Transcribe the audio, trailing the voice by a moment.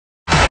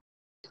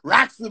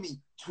racks with me,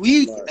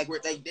 tweak. Man.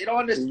 Like, they don't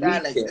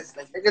understand. Like, this,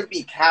 like, niggas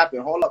be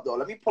capping. Hold up, though.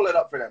 Let me pull it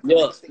up for them.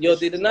 Yo,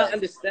 they do not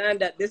understand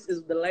that this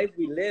is the life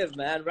we live,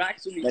 man.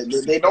 Racks with me. Like,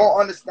 they don't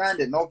understand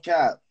it. No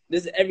cap.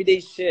 This is everyday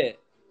shit.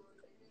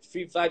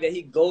 Free 5, yeah,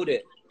 he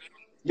goated.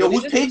 Yo,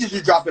 whose page did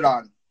you drop it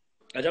on?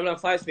 I dropped it on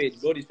 5's page,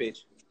 Brody's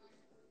page.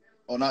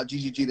 Oh, not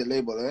GGG, the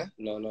label, eh?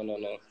 No.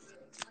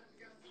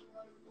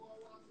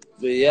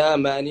 But yeah,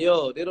 man,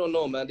 yo, they don't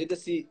know, man. They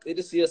just see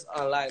us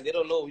online. They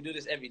don't know we do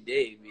this every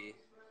day, B.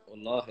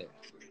 Wallahi.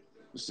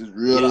 This is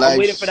real life. I'm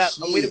waiting for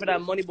that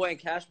MoneyBoy and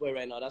Cashboy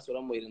right now. That's what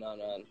I'm waiting on,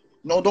 man.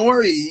 No, don't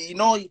worry. You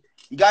know, you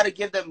gotta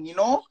give them, you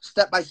know,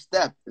 step by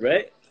step.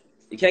 Right?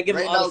 You can't give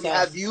them all the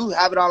sauce. You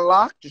have it on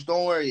lock. Just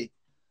don't worry.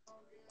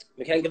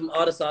 You can't give them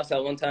all the sauce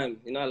at one time.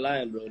 You're not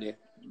lying, Brody.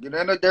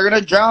 They're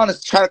gonna drown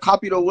and try to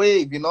copy the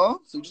wave, you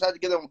know. So you just have to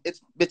give them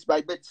bits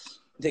by bits.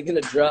 They're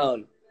gonna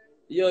drown.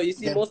 Yo, you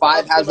see, most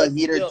 5 has a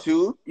heater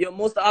too. Yo,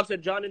 most of the ops are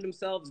drowning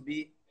themselves,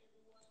 B.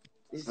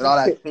 With all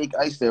that fake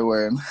ice they're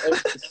wearing.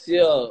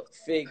 Yo,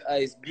 fake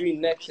ice, green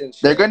necks and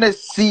shit. They're gonna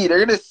see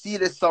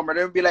this summer.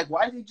 They're gonna be like,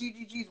 why is the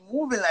GGGs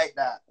moving like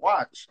that?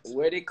 Watch.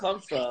 Where they come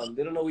from?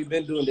 They don't know we've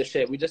been doing this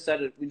shit. We just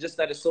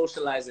started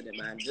socializing it,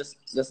 man. Just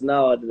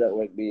now did that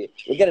work, B.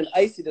 We're getting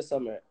icy this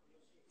summer.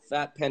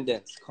 Fat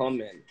pendants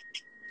coming.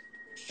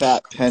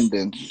 Fat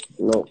pendants.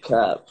 No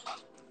cap.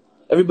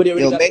 Everybody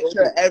already make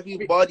sure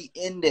everybody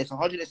in this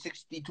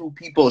 162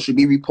 people should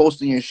be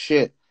reposting your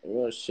shit.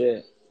 Real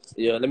shit.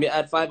 Yo, let me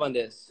add 5 on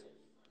this.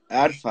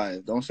 Add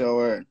 5. Don't say a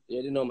word. You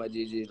already know my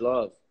GG's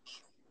love.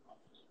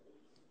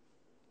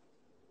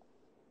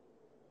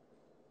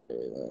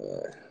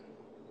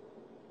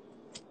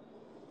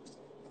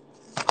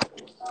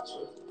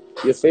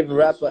 Your favorite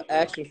rapper,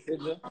 action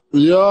figure?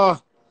 Yeah.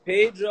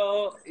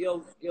 Pedro,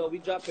 yo, we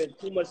dropping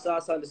too much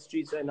sauce on the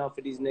streets right now for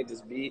these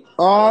niggas, B.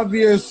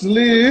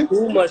 Obviously.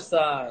 Too much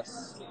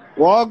sauce.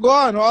 All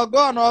gone.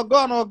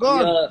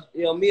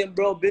 Yo, me and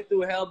bro been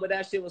through hell, but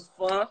that shit was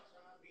fun.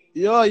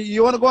 Yo,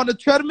 you want to go on the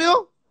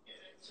treadmill?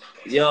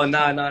 Yo,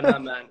 nah,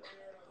 man.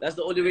 That's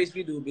the only race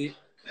we do, B.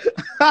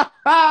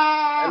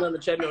 I'm on the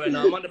treadmill right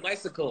now. I'm on the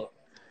bicycle.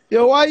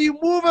 Yo, why are you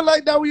moving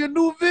like that with your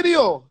new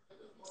video?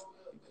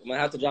 Might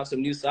have to drop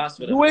some new sauce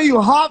for them. The way you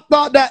hopped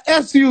out that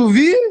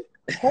SUV?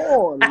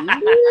 Holy.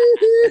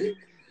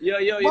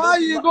 Yo, why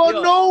you go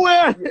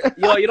nowhere?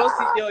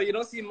 you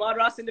don't see Mod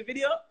Ross in the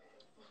video?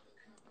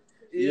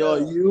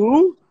 Yo,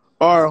 you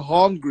are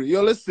hungry.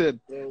 Yo, listen.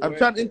 I'm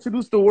trying to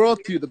introduce the world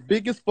to you. The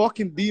biggest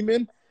fucking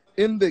demon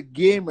in the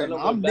game right now.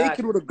 I'm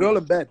naked with a girl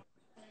in bed.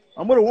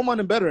 I'm with a woman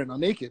in bed right now,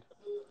 naked.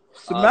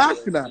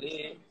 Smashing that.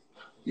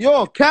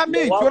 Yo,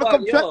 Cammy, you want to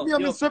come check me?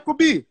 I'm in Circle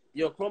B.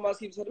 Yo, Chromas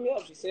keeps hitting me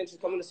up. She's saying she's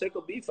coming to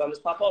Circle B, fam. Let's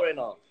pop out right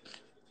now.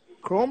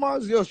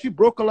 Chromas? Yo, she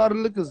broke a lot of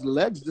niggas'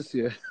 legs this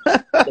year.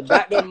 The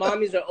backdoor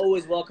mommies are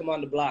always welcome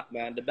on the block,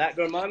 man. The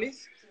backdoor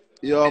mommies?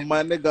 Yo,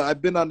 my nigga,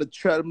 I've been on the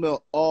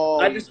treadmill all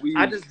week.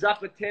 I just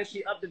dropped a 10.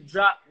 She up the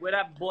drop. Where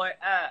that boy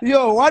at?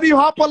 Yo, why do you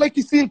hop on like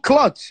you seen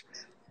Clutch?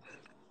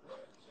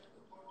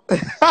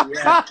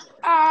 Yeah.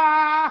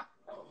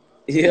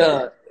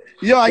 Yeah.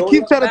 Yo, I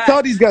keep trying to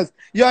tell these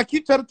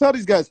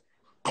guys.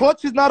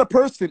 Clutch is not a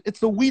person.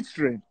 It's a weed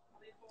strain.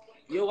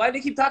 Yo, why do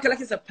they keep talking like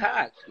it's a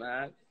pack,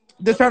 man?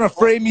 They're trying to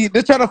frame me.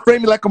 They're trying to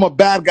frame me like I'm a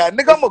bad guy.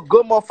 Nigga, I'm a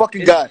good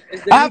motherfucking guy.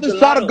 I haven't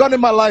shot a gun in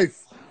my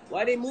life.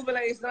 Why they moving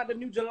like it's not the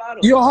new gelato?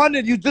 Yo,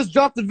 Hunnid, you just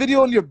dropped the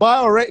video in your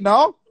bio right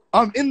now.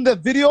 I'm in the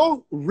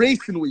video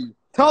racing with you.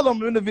 Tell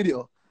them I'm in the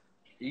video.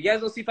 You guys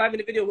don't see 5 in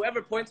the video.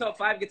 Whoever points out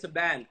 5 gets a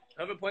ban.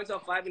 Whoever points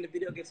out 5 in the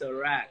video gets a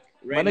rack.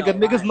 Right my nigga,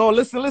 niggas know.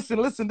 Listen.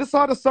 This is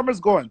how the summer's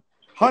going.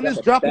 Hunnid's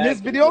dropping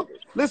his video.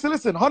 Listen.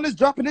 Hunnid's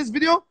dropping his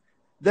video.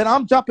 Then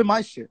I'm dropping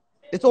my shit.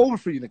 It's over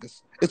for you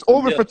niggas. It's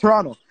over for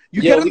Toronto.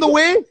 You get in the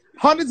way,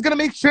 Hunnid's gonna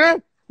make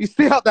sure you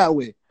stay out that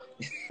way.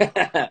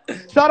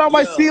 Shout out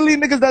my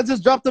ceiling niggas that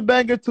just dropped a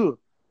banger too.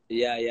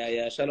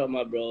 Yeah. Shout out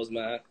my bros,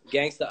 man.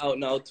 Gangsta out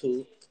now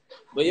too.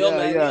 But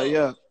man,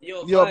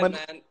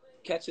 man.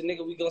 Catch a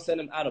nigga, we gonna send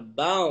him out of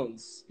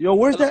bounds. Yo,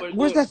 where's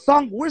that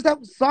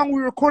song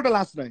we recorded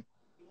last night?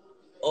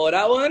 Oh,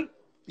 that one?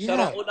 Shout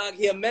out Odag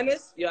here,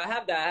 Menace. Yo, I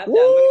have that. I'm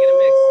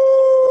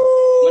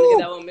gonna get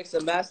that one mixed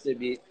and master,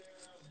 B.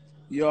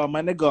 Yo,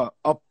 my nigga,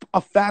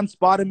 a fan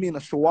spotted me in a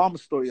shawarma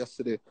store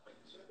yesterday.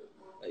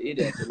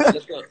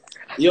 Let's go.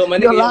 Yo, my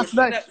nigga, last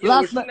night.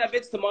 We're shooting that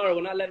bitch tomorrow.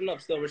 We're not letting up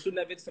still. We're shooting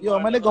that bitch tomorrow.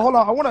 Yo, my nigga, hold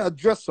on. I want to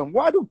address some.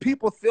 Why do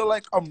people feel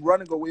like I'm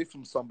running away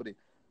from somebody?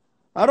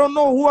 I don't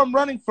know who I'm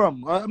running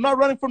from. I'm not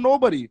running from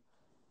nobody.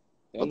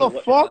 What the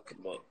fuck?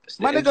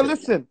 My nigga,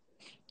 listen.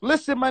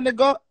 Listen, my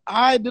nigga,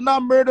 I did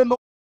not murder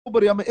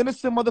nobody. I'm an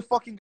innocent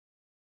motherfucking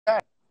guy.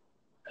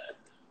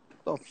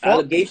 The fuck?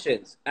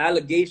 Allegations.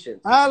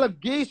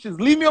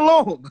 Leave me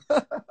alone.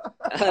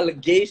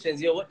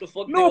 Allegations. Yo, what the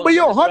fuck? No, but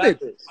yo,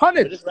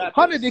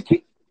 Hunnid,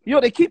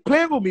 they keep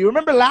playing with me.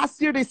 Remember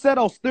last year they said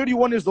I was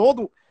 31 years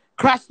old,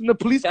 crashed in the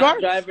police car?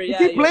 They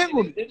keep playing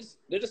with me.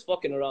 They're just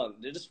fucking around.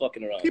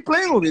 Keep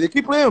playing with me. They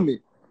keep playing with me.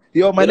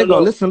 Yo, my nigga,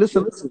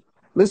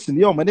 listen.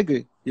 Yo, my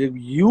nigga,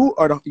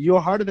 you're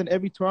harder than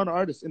every Toronto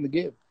artist in the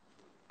game.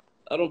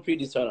 I don't pre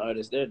these Toronto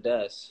artists. They're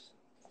das.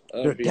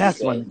 They're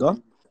das, my nigga.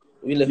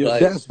 We live You're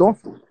life. das.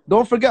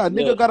 Don't forget, a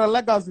nigga got a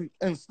leg out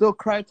and still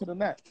cry to the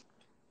net.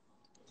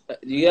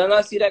 You gotta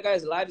not see that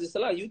guy's lives. It's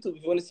still on YouTube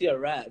if you want to see a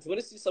rap. If you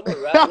want to see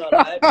someone rapping on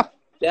live,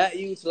 that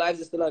youth's lives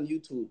is still on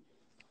YouTube.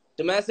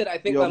 The man said, I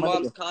think my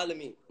mom's calling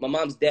me. My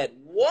mom's dead.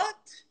 What?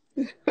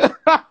 What?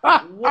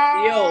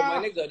 Yo,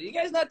 my nigga, you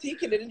guys not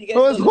taking it in? You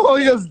guys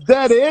Hoyas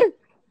dead, eh?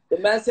 The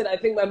man said, I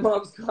think my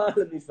mom's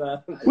calling me, fam.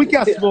 We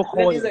can't smoke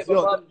Hoyas. Like,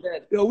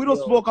 yo, we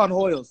don't smoke on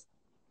Hoyas.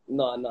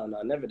 No,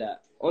 never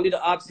that. Only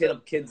the ops hit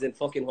up kids in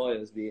fucking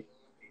Hoyas, B.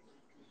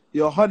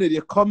 Yo, Hunnid,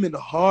 you're coming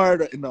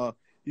hard in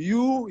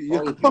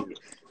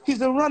he's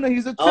a runner,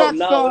 he's a track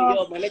star.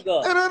 Yo, my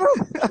nigga.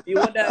 You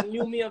want that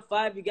new me and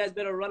 5, you guys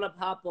better run up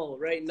Hoppo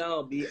right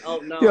now, be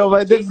out now. Yo,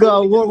 my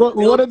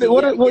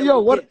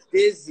nigga, what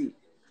busy.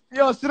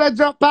 Yo, should I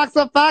drop packs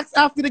on facts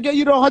after they get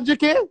you to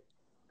 100K?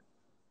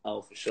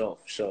 Oh, for sure.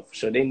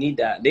 They need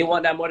that. They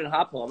want that more than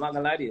Hoppo, I'm not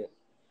gonna lie to you.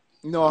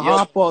 No,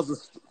 Hoppo's a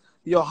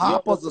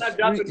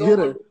street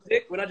hitter.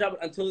 We're not dropping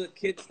until the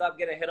kids stop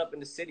getting hit up in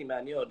the city,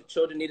 man. Yo, the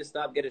children need to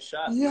stop getting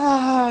shot.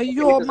 Yeah,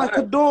 yo, my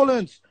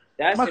condolence.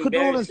 That's my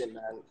condolence.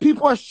 Man.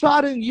 People are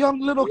shotting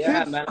young little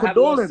kids. Man.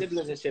 Condolence. I have no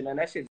siblings and shit, man.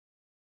 That shit.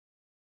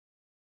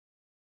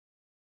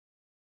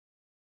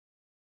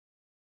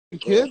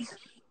 Kids?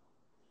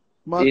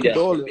 My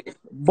condolence.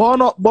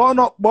 Born up.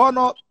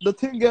 The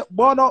thing get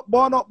born up.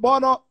 Born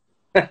up.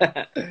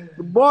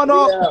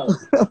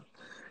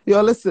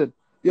 Yo, listen.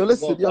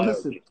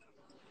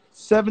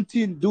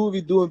 17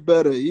 Doovie doing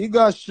better. He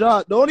got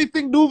shot. The only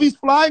thing Doovie's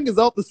flying is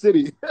out the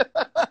city.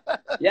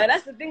 Yeah,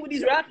 that's the thing with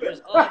these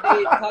rappers. Oh,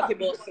 they talking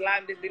about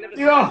slam. They never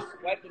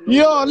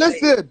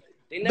listen.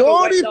 They never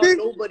wiped out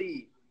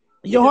nobody.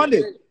 Yo,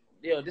 Hunnid.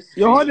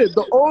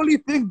 The only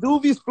thing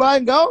Doovie's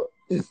flying out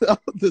is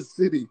out the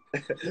city.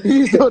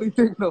 He's the only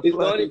thing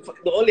flying.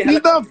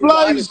 He's not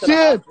flying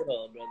shit.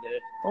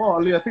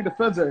 Oh, I think the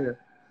feds are here.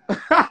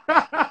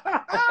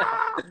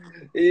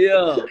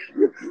 Yo.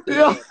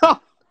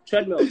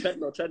 Treadmill.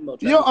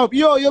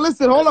 Yo,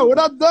 listen, hold on. We're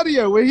not done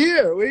here. We're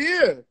here.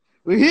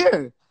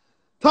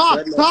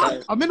 Talk.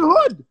 I'm in the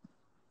hood.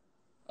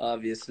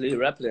 Obviously,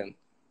 rapping.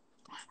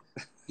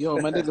 Yo,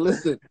 my nigga,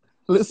 listen.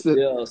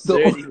 Yo,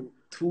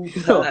 32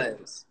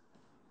 times.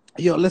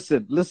 Yo,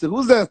 listen.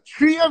 Who's that?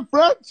 Tree and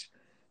French?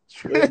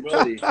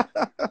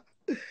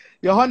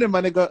 Yo, Hunnid,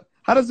 my nigga,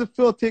 how does it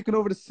feel taking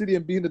over the city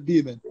and being a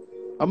demon?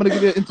 I'm going to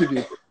give you an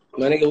interview.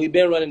 My nigga, we've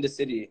been running the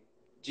city.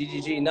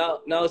 GGG.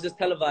 Now it's just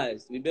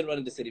televised. We've been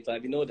running the city,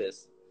 5. You know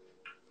this.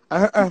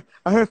 I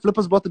heard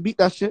Flipper's about to beat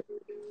that shit.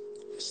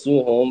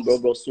 Soon home,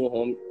 bro. Soon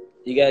home.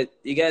 You guys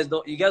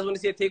want to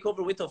see a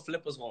takeover? Wait till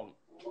Flipper's home.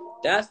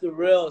 That's the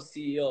real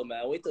CEO,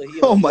 man. Wait till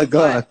he. Oh my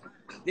God.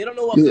 They don't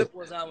know what Flip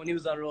was on when he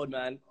was on road,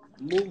 man.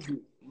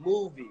 Movie.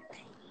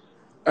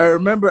 I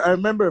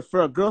remember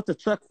for a girl to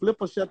check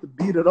Flipper, she had to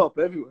beat it up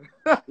everywhere.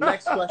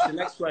 Next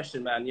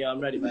question, man. Yeah, I'm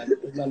ready, man.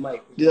 Where's my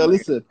mic? Yeah,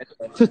 listen.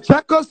 To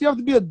check us, you have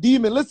to be a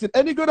demon. Listen,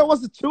 any girl that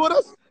wants to chill with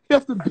us, you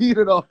have to beat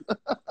it up.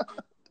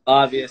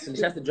 Obviously,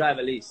 you have to drive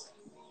at least.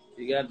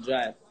 You gotta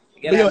drive.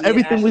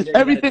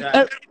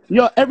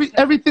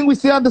 Everything we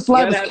see on this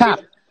live is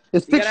cap.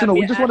 It's fictional.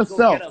 We just want to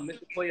sell.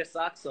 Pull your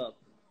socks up.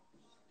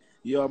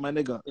 Yo, my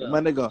nigga,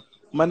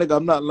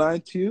 I'm not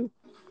lying to you.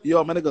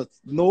 Yo, my nigga,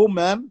 no,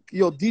 man.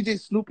 Yo, DJ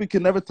Snoopy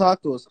can never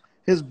talk to us.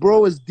 His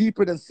bro is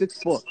deeper than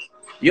 6 foot.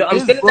 Yo, I'm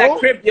still in that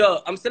crib, yo.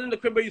 I'm still in the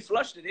crib where you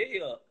flushed it,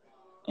 yo.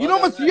 You know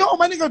how much, yo,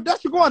 my nigga,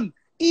 that should go on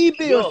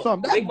eBay or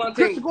something. That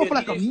crib should go for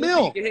like $1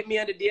 million. You can hit me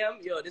on the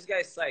DM. Yo, this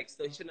guy's psyched.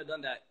 Still, he shouldn't have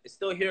done that. It's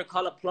still here.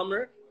 Call a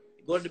plumber.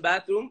 Go to the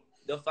bathroom.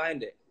 They'll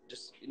find it.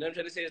 Just, you know what I'm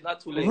trying to say? It's not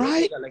too late.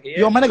 Right? Like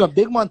yo, my nigga,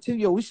 Big Monty,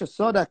 yo, we should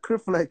sell that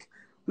crib for like,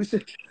 we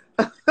should...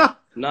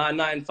 Nah.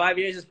 In 5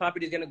 years, this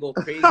property is gonna go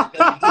crazy.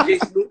 DJ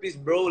Snoopy's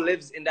bro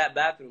lives in that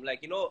bathroom.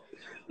 Like you know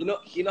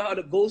how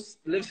the ghost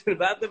lives in the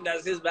bathroom.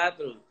 That's his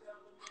bathroom.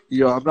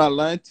 Yo, I'm not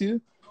lying to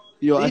you.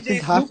 Yo, DJ I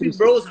think Snoopy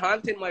bro's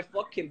haunting my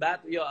fucking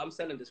bathroom. Yo, I'm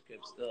selling this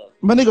crib still.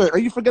 My nigga, are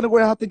you forgetting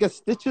where I had to get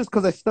stitches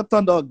because I stepped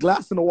on the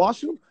glass in the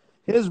washroom?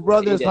 His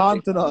brother is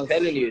haunting us.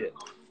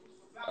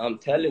 I'm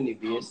telling you,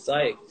 B.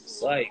 Psych.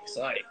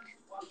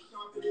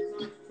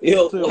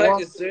 Yo,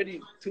 what is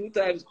 32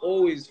 times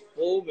always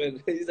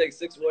foaming? He's like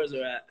 6 words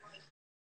are at.